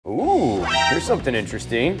Ooh, here's something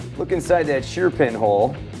interesting. Look inside that shear pin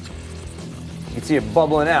hole. You can see it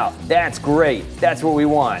bubbling out. That's great. That's what we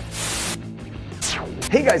want.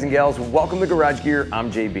 Hey guys and gals, welcome to Garage Gear.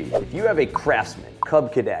 I'm JB. If you have a Craftsman,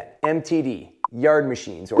 CUB Cadet, MTD, yard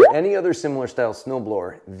machines, or any other similar style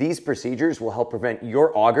snowblower, these procedures will help prevent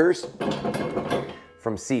your augers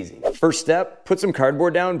from seizing. First step, put some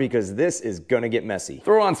cardboard down because this is gonna get messy.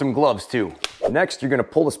 Throw on some gloves too. Next, you're gonna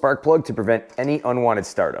pull the spark plug to prevent any unwanted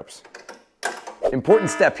startups. Important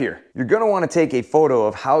step here. You're gonna wanna take a photo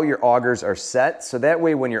of how your augers are set, so that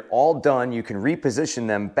way when you're all done, you can reposition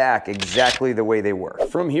them back exactly the way they were.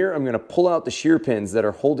 From here, I'm gonna pull out the shear pins that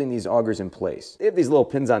are holding these augers in place. They have these little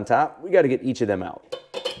pins on top. We gotta get each of them out.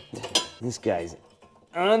 This guy's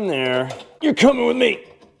on there. You're coming with me.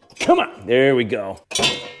 Come on, there we go.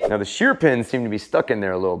 Now the shear pins seem to be stuck in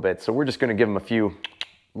there a little bit, so we're just gonna give them a few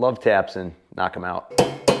love taps and knock them out.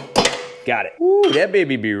 Got it. Ooh, that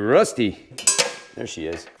baby be rusty. There she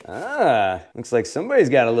is. Ah, looks like somebody's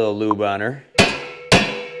got a little lube on her.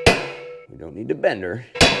 We don't need to bend her.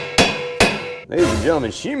 Ladies and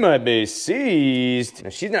gentlemen, she might be seized. Now,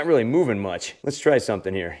 she's not really moving much. Let's try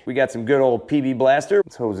something here. We got some good old PB blaster.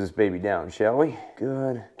 Let's hose this baby down, shall we?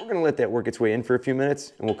 Good. We're gonna let that work its way in for a few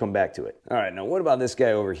minutes and we'll come back to it. All right, now what about this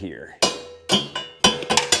guy over here?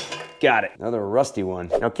 Got it, another rusty one.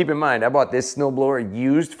 Now keep in mind, I bought this snowblower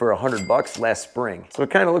used for $100 last spring. So it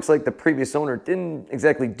kind of looks like the previous owner didn't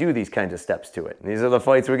exactly do these kinds of steps to it. These are the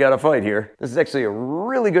fights we gotta fight here. This is actually a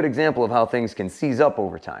really good example of how things can seize up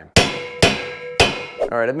over time.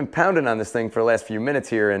 All right, I've been pounding on this thing for the last few minutes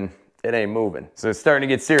here and it ain't moving. So it's starting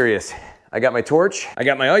to get serious. I got my torch, I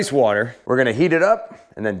got my ice water. We're gonna heat it up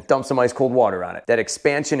and then dump some ice cold water on it. That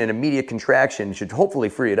expansion and immediate contraction should hopefully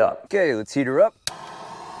free it up. Okay, let's heat her up.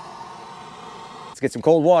 Let's get some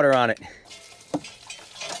cold water on it.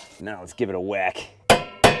 Now let's give it a whack.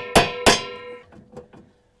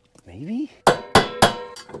 Maybe?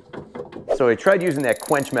 So I tried using that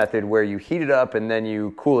quench method where you heat it up and then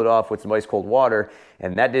you cool it off with some ice cold water,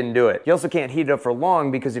 and that didn't do it. You also can't heat it up for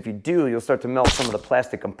long because if you do, you'll start to melt some of the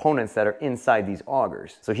plastic components that are inside these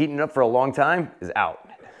augers. So heating it up for a long time is out.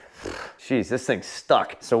 Jeez, this thing's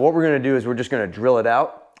stuck. So what we're gonna do is we're just gonna drill it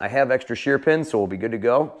out. I have extra shear pins, so we'll be good to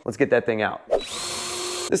go. Let's get that thing out.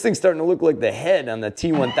 This thing's starting to look like the head on the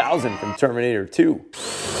T-1000 from Terminator 2.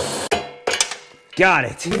 Got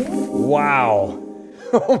it. Wow.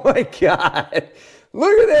 Oh my God.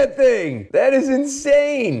 Look at that thing. That is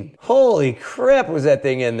insane. Holy crap, was that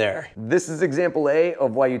thing in there. This is example A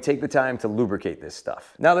of why you take the time to lubricate this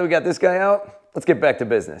stuff. Now that we got this guy out, let's get back to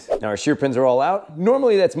business. Now our shear pins are all out.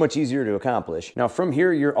 Normally that's much easier to accomplish. Now from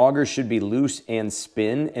here, your augers should be loose and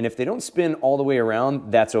spin, and if they don't spin all the way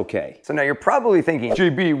around, that's okay. So now you're probably thinking,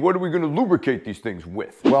 JB, what are we gonna lubricate these things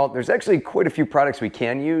with? Well, there's actually quite a few products we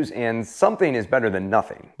can use, and something is better than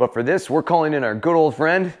nothing. But for this, we're calling in our good old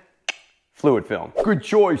friend, fluid film. Good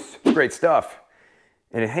choice. Great stuff.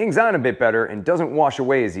 And it hangs on a bit better and doesn't wash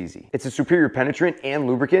away as easy. It's a superior penetrant and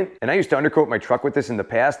lubricant, and I used to undercoat my truck with this in the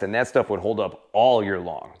past, and that stuff would hold up all year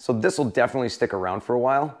long. So this will definitely stick around for a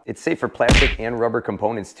while. It's safe for plastic and rubber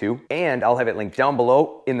components too, and I'll have it linked down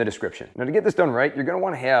below in the description. Now to get this done right, you're gonna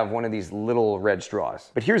wanna have one of these little red straws.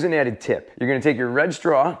 But here's an added tip. You're gonna take your red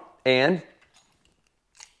straw and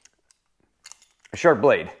a sharp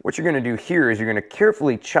blade. What you're gonna do here is you're gonna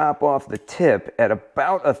carefully chop off the tip at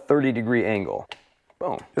about a 30-degree angle.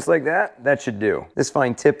 Boom, just like that, that should do. This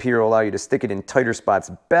fine tip here will allow you to stick it in tighter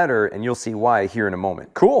spots better, and you'll see why here in a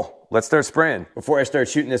moment. Cool, let's start spraying. Before I start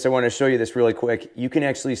shooting this, I wanna show you this really quick. You can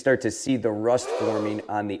actually start to see the rust forming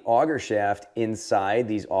on the auger shaft inside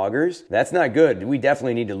these augers. That's not good. We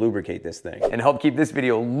definitely need to lubricate this thing. And to help keep this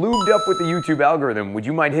video lubed up with the YouTube algorithm, would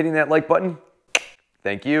you mind hitting that like button?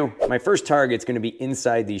 Thank you. My first target's gonna be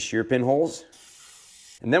inside these shear pin holes.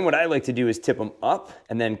 And then what I like to do is tip them up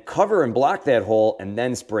and then cover and block that hole and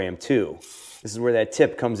then spray them too. This is where that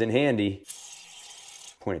tip comes in handy.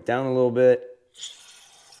 Point it down a little bit.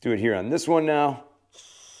 Do it here on this one now.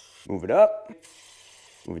 Move it up,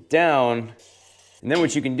 move it down. And then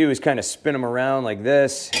what you can do is kind of spin them around like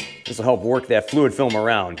this. This will help work that fluid film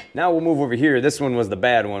around. Now we'll move over here. This one was the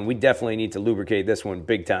bad one. We definitely need to lubricate this one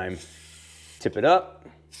big time. Tip it up,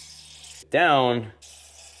 down,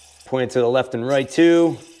 point it to the left and right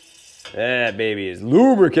too. That baby is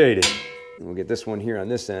lubricated. And we'll get this one here on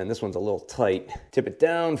this end. This one's a little tight. Tip it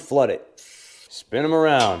down, flood it. Spin them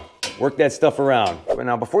around. Work that stuff around. But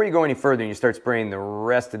now before you go any further and you start spraying the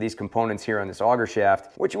rest of these components here on this auger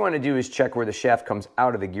shaft, what you want to do is check where the shaft comes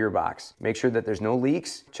out of the gearbox. Make sure that there's no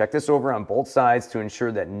leaks. Check this over on both sides to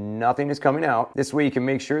ensure that nothing is coming out. This way you can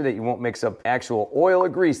make sure that you won't mix up actual oil or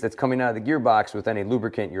grease that's coming out of the gearbox with any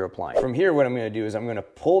lubricant you're applying. From here, what I'm going to do is I'm going to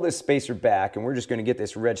pull this spacer back, and we're just going to get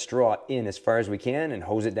this red straw in as far as we can and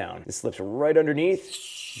hose it down. It slips right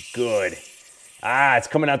underneath. Good. Ah, it's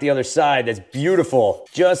coming out the other side. That's beautiful.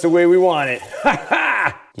 Just the way we want it. Ha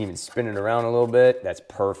ha! Even spin it around a little bit. That's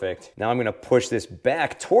perfect. Now I'm gonna push this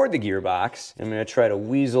back toward the gearbox. I'm gonna try to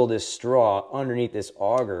weasel this straw underneath this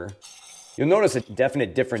auger. You'll notice a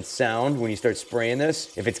definite different sound when you start spraying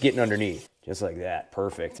this if it's getting underneath. Just like that,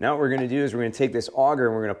 perfect. Now what we're gonna do is we're gonna take this auger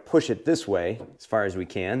and we're gonna push it this way as far as we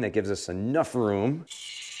can. That gives us enough room.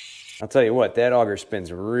 I'll tell you what, that auger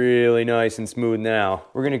spins really nice and smooth now.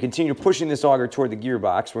 We're gonna continue pushing this auger toward the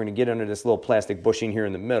gearbox. We're gonna get under this little plastic bushing here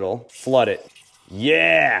in the middle, flood it.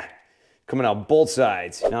 Yeah! Coming out both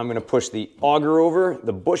sides. Now I'm gonna push the auger over,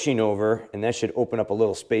 the bushing over, and that should open up a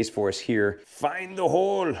little space for us here. Find the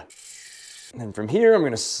hole. And then from here, I'm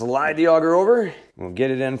gonna slide the auger over, and we'll get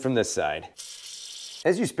it in from this side.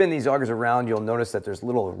 As you spin these augers around, you'll notice that there's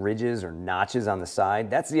little ridges or notches on the side.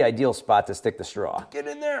 That's the ideal spot to stick the straw. Get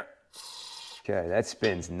in there. Okay, that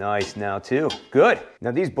spins nice now too. Good.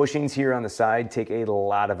 Now these bushings here on the side take a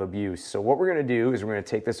lot of abuse. So what we're gonna do is we're gonna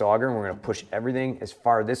take this auger and we're gonna push everything as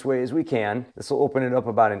far this way as we can. This will open it up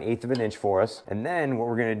about 1/8 of an inch for us. And then what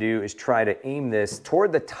we're gonna do is try to aim this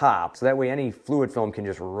toward the top so that way any fluid film can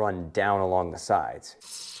just run down along the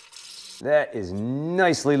sides. That is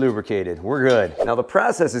nicely lubricated. We're good. Now the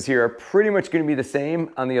processes here are pretty much gonna be the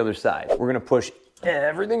same on the other side. We're gonna push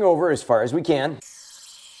everything over as far as we can.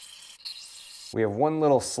 We have one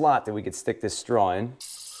little slot that we could stick this straw in.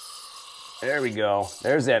 There we go.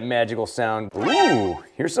 There's that magical sound. Ooh,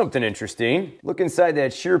 here's something interesting. Look inside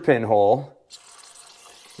that shear pin hole.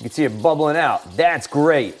 You can see it bubbling out. That's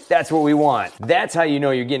great. That's what we want. That's how you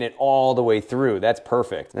know you're getting it all the way through. That's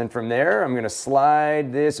perfect. Then from there, I'm gonna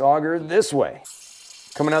slide this auger this way.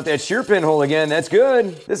 Coming out that shear pin hole again, that's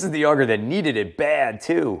good. This is the auger that needed it bad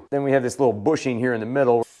too. Then we have this little bushing here in the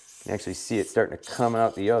middle. You can actually see it starting to come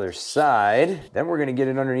out the other side. Then we're gonna get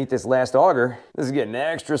it underneath this last auger. This is getting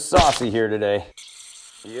extra saucy here today.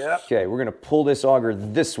 Yep. Okay, we're gonna pull this auger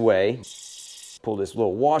this way. Pull this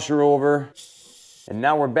little washer over. And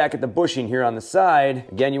now we're back at the bushing here on the side.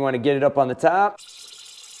 Again, you wanna get it up on the top.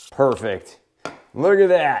 Perfect. Look at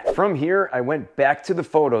that. From here, I went back to the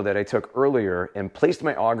photo that I took earlier and placed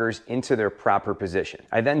my augers into their proper position.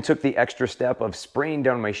 I then took the extra step of spraying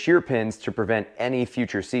down my shear pins to prevent any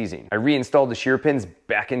future seizing. I reinstalled the shear pins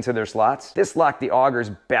back into their slots. This locked the augers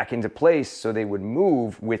back into place so they would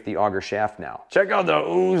move with the auger shaft now. Check out the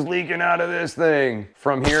ooze leaking out of this thing.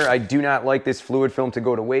 From here, I do not like this fluid film to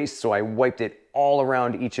go to waste, so I wiped it all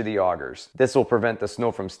around each of the augers. This will prevent the snow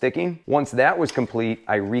from sticking. Once that was complete,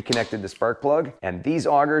 I reconnected the spark plug, and these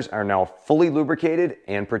augers are now fully lubricated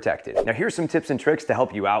and protected. Now here's some tips and tricks to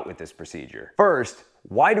help you out with this procedure. First,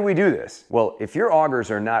 why do we do this? Well, if your augers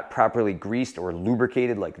are not properly greased or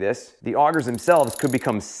lubricated like this, the augers themselves could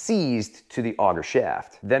become seized to the auger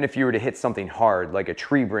shaft. Then if you were to hit something hard, like a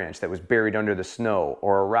tree branch that was buried under the snow,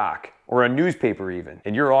 or a rock, or a newspaper even,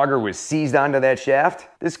 and your auger was seized onto that shaft,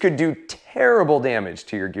 this could do terrible damage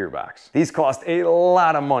to your gearbox. These cost a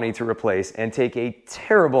lot of money to replace and take a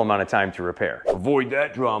terrible amount of time to repair. Avoid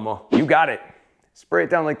that drama. You got it. Spray it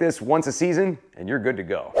down like this once a season and you're good to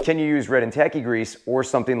go. Can you use red and tacky grease or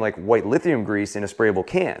something like white lithium grease in a sprayable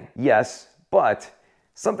can? Yes, but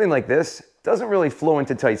something like this doesn't really flow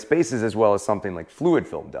into tight spaces as well as something like fluid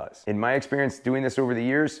film does. In my experience doing this over the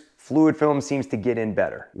years, fluid film seems to get in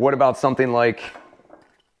better. What about something like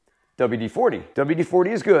WD-40? WD-40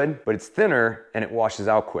 is good, but it's thinner and it washes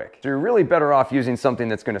out quick. So you're really better off using something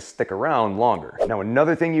that's gonna stick around longer. Now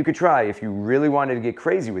another thing you could try if you really wanted to get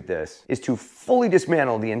crazy with this is to fully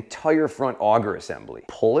dismantle the entire front auger assembly.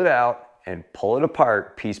 Pull it out and pull it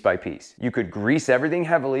apart piece by piece. You could grease everything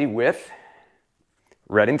heavily with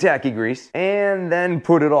red and tacky grease, and then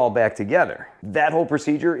put it all back together. That whole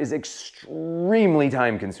procedure is extremely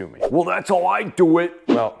time consuming. Well, that's how I do it.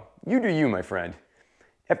 Well, you do you, my friend.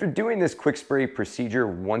 After doing this quick spray procedure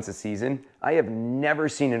once a season, I have never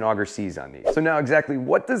seen an auger seize on these. So now exactly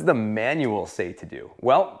what does the manual say to do?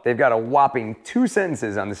 Well, they've got a whopping 2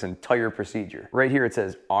 sentences on this entire procedure. Right here it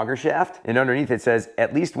says auger shaft, and underneath it says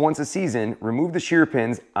at least once a season, remove the shear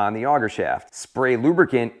pins on the auger shaft, spray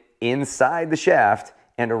lubricant inside the shaft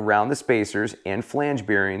and around the spacers and flange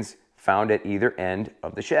bearings found at either end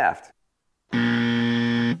of the shaft.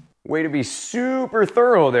 Way to be super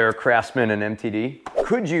thorough there, Craftsman and MTD.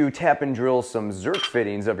 Could you tap and drill some Zerk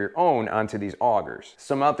fittings of your own onto these augers?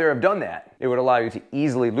 Some out there have done that. It would allow you to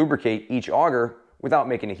easily lubricate each auger without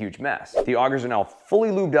making a huge mess. The augers are now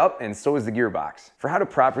fully lubed up, and so is the gearbox. For how to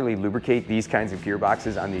properly lubricate these kinds of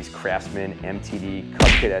gearboxes on these Craftsman, MTD, CUB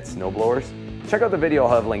Cadet snowblowers, check out the video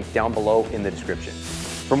I'll have linked down below in the description.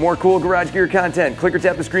 For more cool garage gear content, click or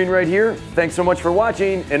tap the screen right here. Thanks so much for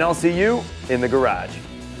watching, and I'll see you in the garage.